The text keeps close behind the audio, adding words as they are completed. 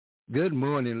Good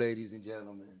morning, ladies and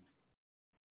gentlemen.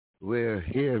 We're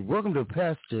here. Welcome to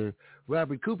Pastor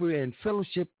Robert Cooper and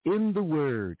Fellowship in the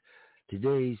Word.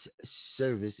 Today's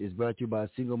service is brought to you by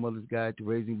Single Mother's Guide to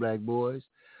Raising Black Boys.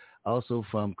 Also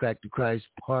from Crack to Christ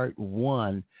Part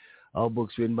 1. All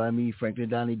books written by me, Franklin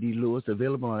Donnie D. Lewis,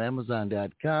 available on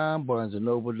Amazon.com,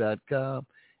 BarnesandNoble.com,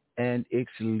 and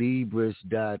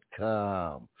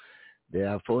XLibris.com.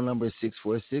 Their phone number is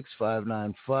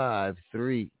 646-595-3338.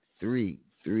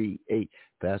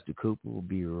 Pastor Cooper will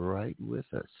be right with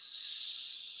us.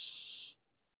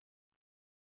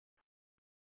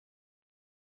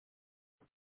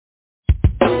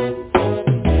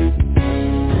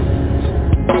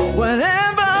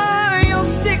 Whatever your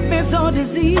sickness or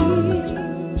disease,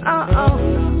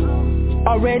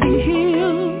 already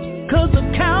healed 'cause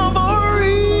of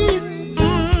Calvary.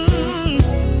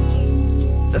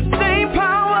 The same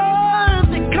power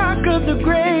that conquered the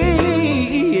grave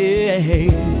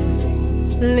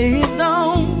lives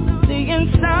on the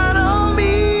inside of me.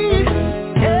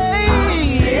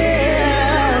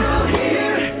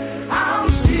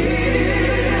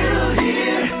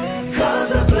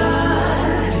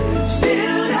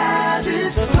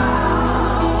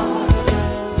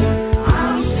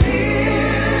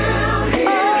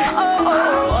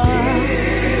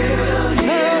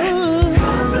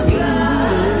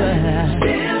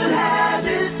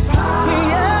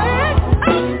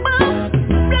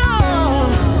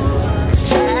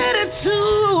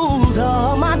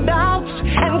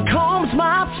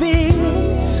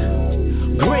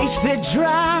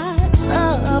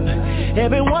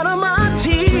 Every one of my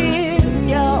tears,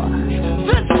 y'all.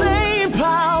 The same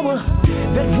power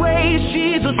that raised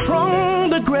Jesus from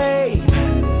the grave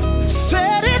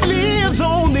said it lives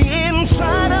on the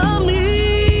inside of me.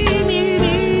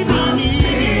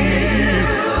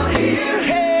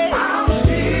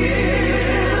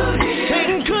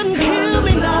 Satan couldn't kill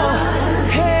me, no.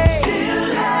 Hey, no.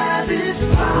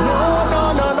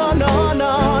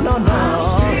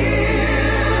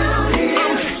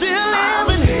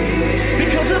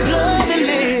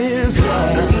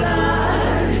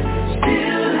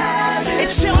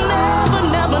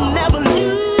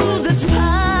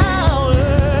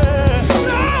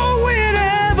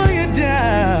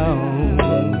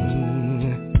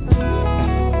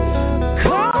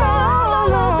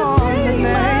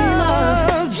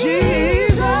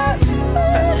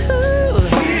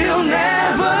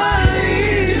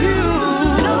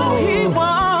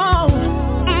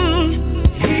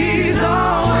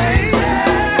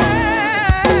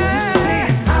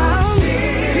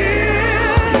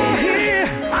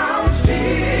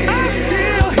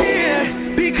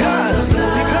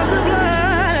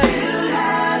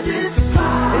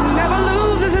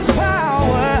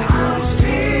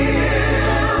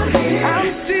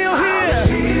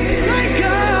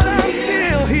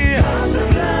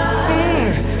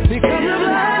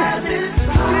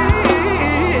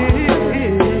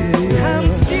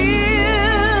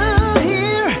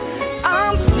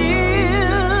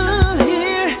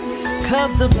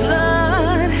 The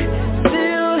blood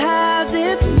still has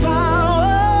its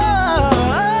power.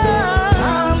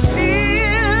 I'm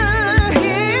still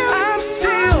here. I'm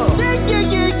still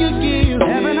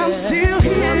heaven. I'm still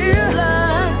here.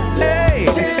 Hey,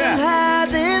 still has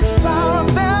its power.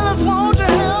 Fellas, won't you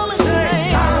help me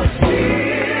say I'm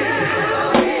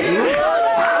still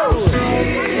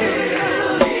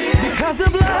because the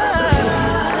blood.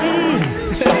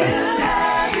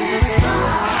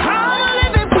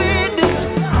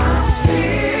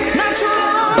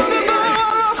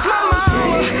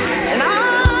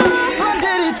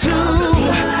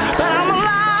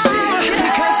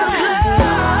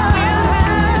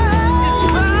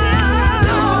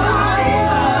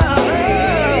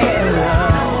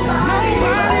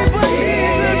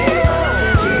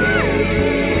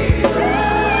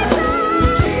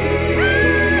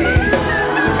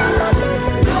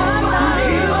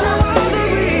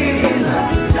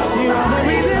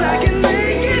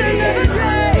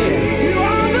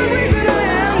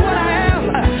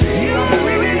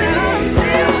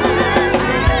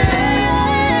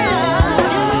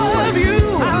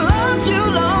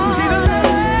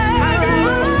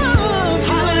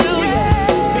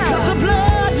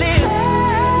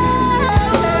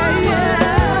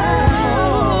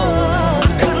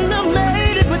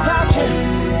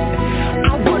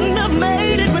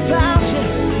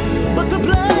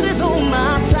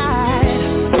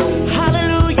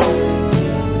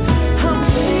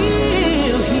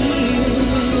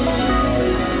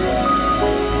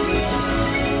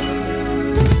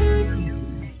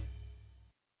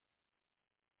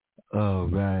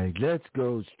 Let's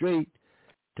go straight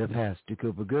to Pastor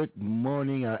Cooper. Good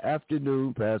morning or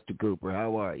afternoon, Pastor Cooper.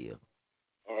 How are you?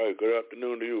 All right. Good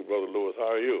afternoon to you, Brother Lewis.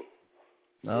 How are you?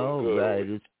 All right.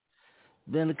 It's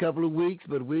been a couple of weeks,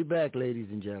 but we're back, ladies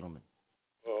and gentlemen.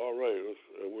 All right.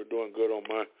 We're doing good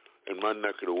in my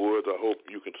neck of the woods. I hope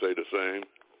you can say the same.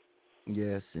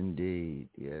 Yes, indeed.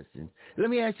 Yes. And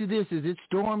let me ask you this. Is it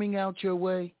storming out your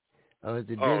way? Or has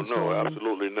it been storming?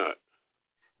 Absolutely not.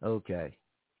 Okay.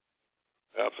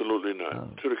 Absolutely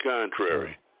not. To the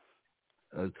contrary.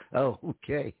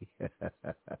 Okay.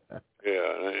 Yeah,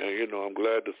 and I'm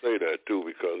glad to say that, too,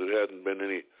 because it hasn't been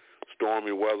any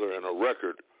stormy weather in a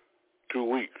record 2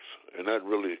 weeks, and that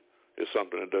really is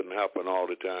something that doesn't happen all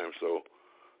the time. So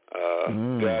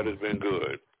God has been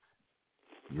good.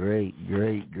 Great.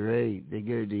 They're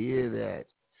good to hear that.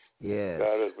 Yeah.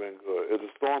 God has been good. Is it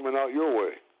storming out your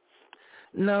way?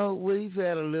 No, we've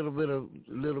had a little bit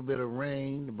of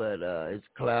rain, but it's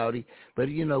cloudy. But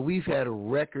we've had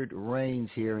record rains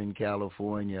here in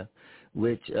California,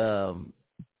 which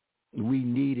we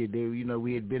needed.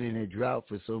 We had been in a drought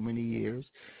for so many years.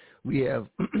 We have,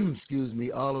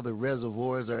 all of the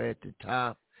reservoirs are at the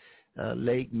top.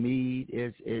 Lake Mead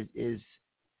is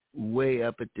way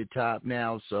up at the top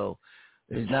now, so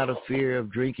there's not a fear of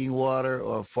drinking water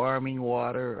or farming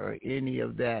water or any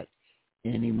of that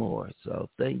anymore. So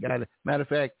thank God. Matter of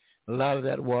fact, a lot of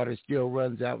that water still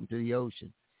runs out into the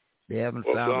ocean. They haven't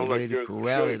found a way to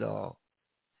corral it all.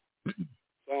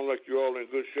 Sounds like you're all in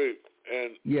good shape.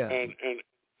 And yeah. And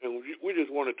we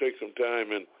just want to take some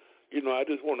time, and I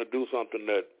just want to do something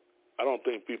that I don't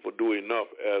think people do enough.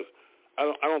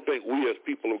 I don't think we as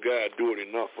people of God do it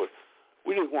enough. But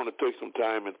we just want to take some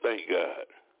time and thank God.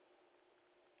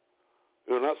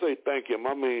 When I say thank Him,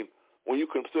 I mean when you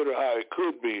consider how it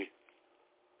could be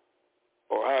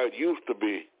or how it used to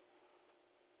be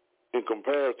in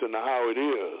comparison to how it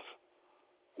is,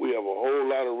 we have a whole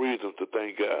lot of reasons to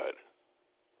thank God.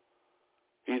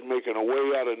 He's making a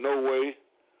way out of no way.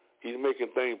 He's making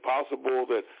things possible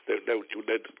that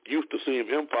used to seem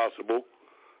impossible.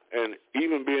 And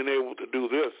even being able to do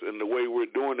this in the way we're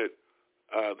doing it,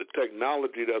 the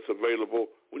technology that's available,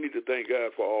 we need to thank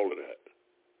God for all of that.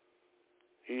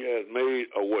 He has made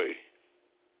a way.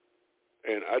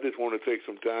 And I just want to take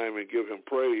some time and give Him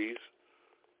praise.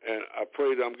 And I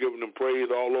pray that I'm giving Him praise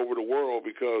all over the world,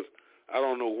 because I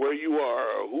don't know where you are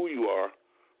or who you are,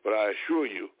 but I assure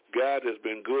you, God has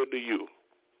been good to you.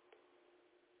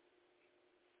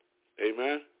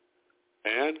 Amen?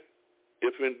 And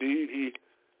if indeed He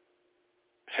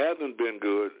hasn't been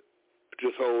good,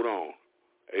 just hold on.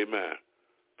 Amen.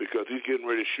 Because He's getting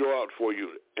ready to show out for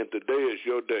you, and today is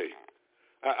your day.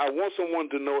 I want someone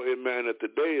to know, amen, that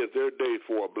today is their day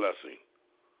for a blessing.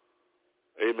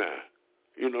 Amen.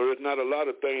 There's not a lot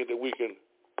of things that we can.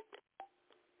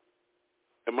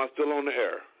 Am I still on the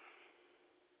air?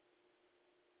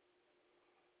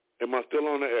 Am I still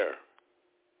on the air?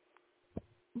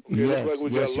 Okay, yes, looks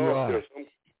like we got lost there.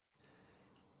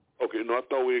 Okay, no, I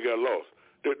thought we got lost.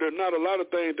 There's not a lot of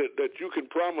things that you can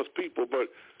promise people, but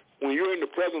when you're in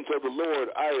the presence of the Lord,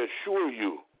 I assure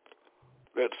you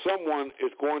that someone is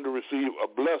going to receive a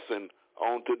blessing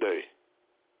on today.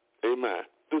 Amen.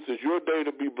 This is your day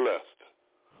to be blessed.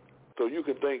 So you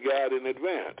can thank God in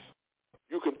advance.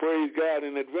 You can praise God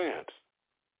in advance.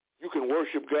 You can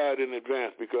worship God in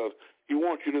advance, because He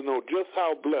wants you to know just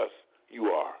how blessed you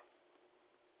are.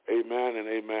 Amen and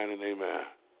amen and amen.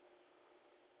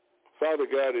 Father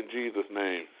God, in Jesus'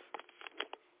 name,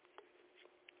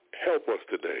 help us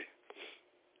today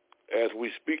as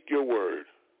we speak your word.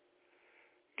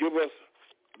 Give us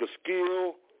the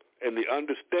skill and the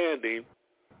understanding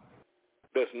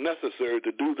that's necessary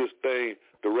to do this thing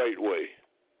the right way.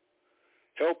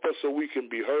 Help us so we can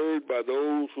be heard by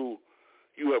those who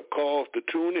you have caused to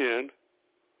tune in,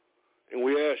 and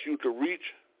we ask you to reach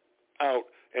out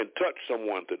and touch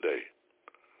someone today.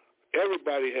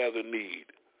 Everybody has a need.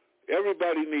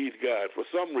 Everybody needs God for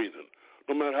some reason.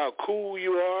 No matter how cool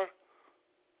you are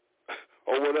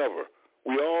or whatever,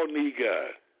 we all need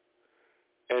God.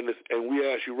 And we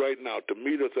ask you right now to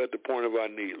meet us at the point of our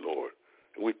need, Lord.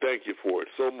 And we thank you for it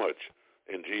so much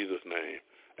in Jesus' name.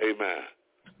 Amen.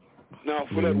 Now,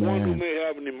 for that one who may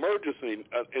have an emergency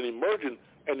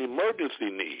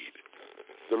need,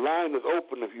 the line is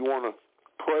open if you want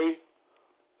to pray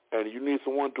and you need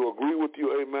someone to agree with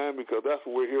you, amen, because that's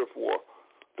what we're here for,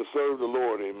 to serve the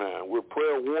Lord, amen. We're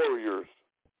prayer warriors,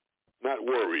 not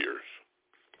worriers.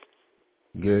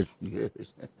 Good.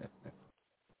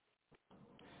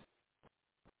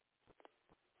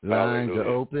 Lines are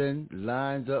open,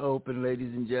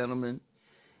 ladies and gentlemen,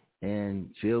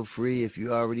 and feel free, if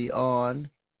you're already on,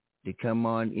 to come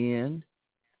on in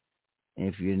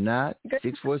If you're not,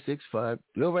 6465.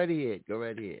 Go right ahead. Go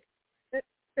right ahead.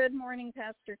 Good morning,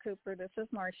 Pastor Cooper. This is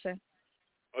Marcia.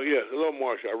 Oh, yes. Hello,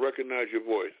 Marcia. I recognize your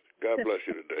voice. God bless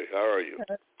you today. How are you?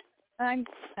 I'm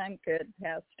good,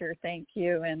 Pastor. Thank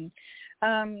you. And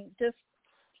just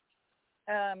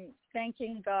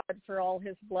thanking God for all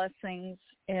his blessings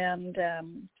and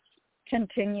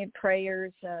continued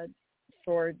prayers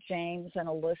for James and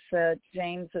Alyssa.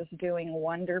 James is doing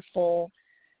wonderful.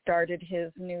 Started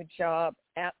his new job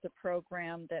at the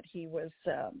program that he was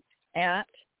at.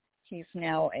 He's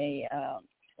now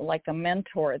like a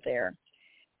mentor there.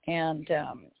 And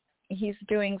he's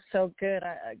doing so good.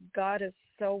 God is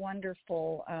so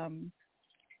wonderful.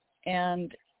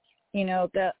 And, you know,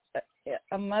 that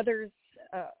a mother's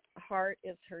heart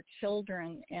is her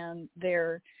children and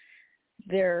their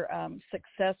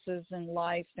successes in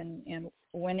life and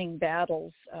winning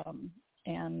battles.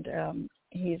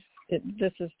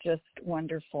 This is just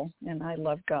wonderful, and I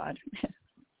love God.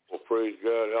 Well, praise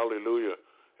God. Hallelujah.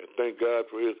 And thank God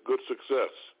for his good success.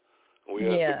 We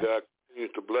ask that God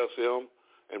continue to bless him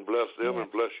and bless them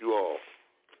and bless you all.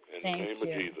 In the name of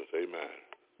Jesus, amen.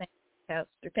 Thank you,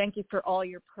 Pastor. Thank you for all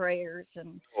your prayers.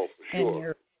 For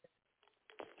sure.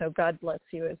 So God bless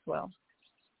you as well.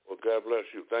 Well, God bless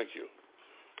you. Thank you.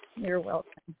 You're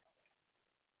welcome.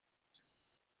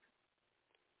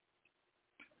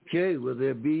 Okay, will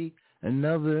there be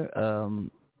another?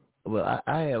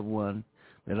 I have one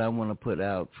that I want to put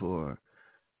out for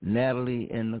Natalie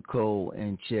and Nicole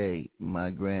and Che,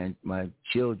 my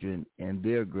children and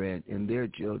their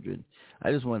children.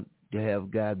 I just want to have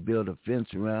God build a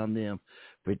fence around them,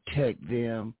 protect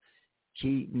them,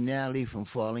 keep Natalie from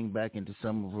falling back into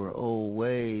some of her old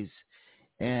ways,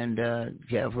 and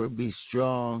have her be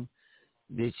strong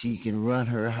that she can run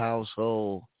her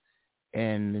household,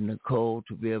 and Nicole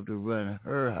to be able to run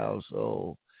her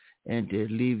household and to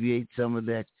alleviate some of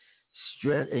that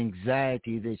stress,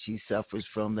 anxiety that she suffers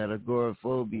from, that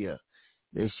agoraphobia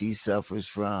that she suffers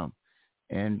from,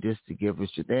 and just to give her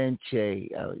strength. And Che,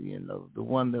 the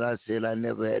one that I said I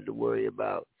never had to worry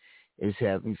about is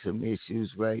having some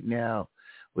issues right now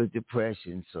with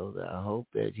depression, so that I hope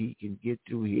that he can get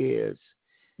through his.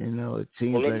 It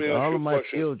seems like all of my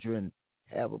children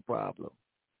have a problem.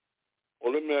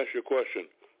 Well, let me ask you a question,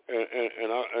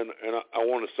 and I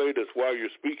want to say this while you're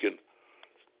speaking,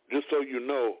 just so you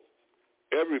know,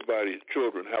 everybody's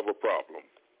children have a problem.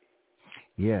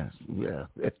 Yes,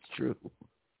 that's true.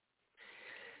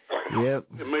 Yep.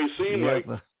 It may seem like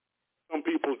some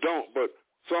people don't, but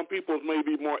some people may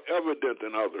be more evident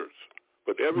than others.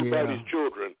 But everybody's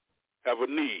children have a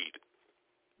need.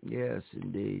 Yes,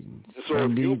 indeed. So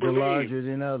some needs are larger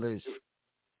than others.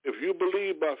 If you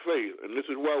believe by faith, and this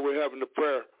is why we're having the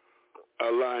prayer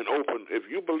line open, if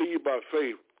you believe by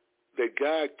faith that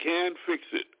God can fix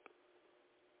it,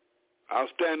 I'll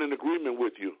stand in agreement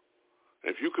with you.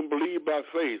 If you can believe by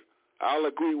faith, I'll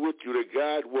agree with you that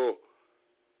God will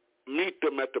meet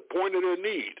them at the point of their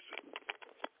needs.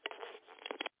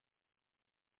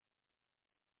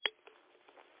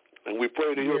 And we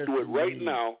pray that he'll do it right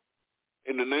now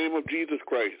in the name of Jesus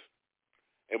Christ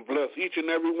and bless each and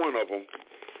every one of them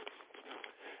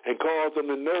and cause them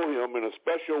to know him in a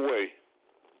special way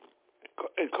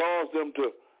and cause them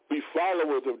to be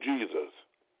followers of Jesus.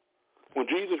 When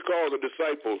Jesus called the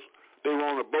disciples, they were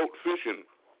on a boat fishing,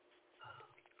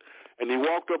 and he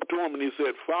walked up to them and he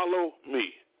said, "Follow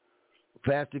me."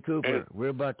 Pastor Cooper, we're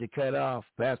about to cut off.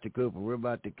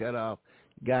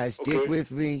 Guys, stick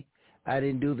with me. I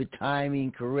didn't do the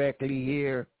timing correctly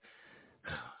here.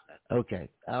 Okay,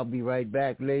 I'll be right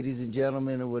back, ladies and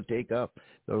gentlemen, and we'll take up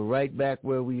right back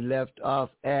where we left off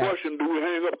at. Question, do we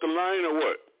hang up the line or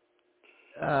what?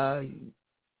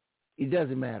 It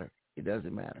doesn't matter.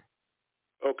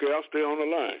 Okay, I'll stay on the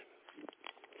line.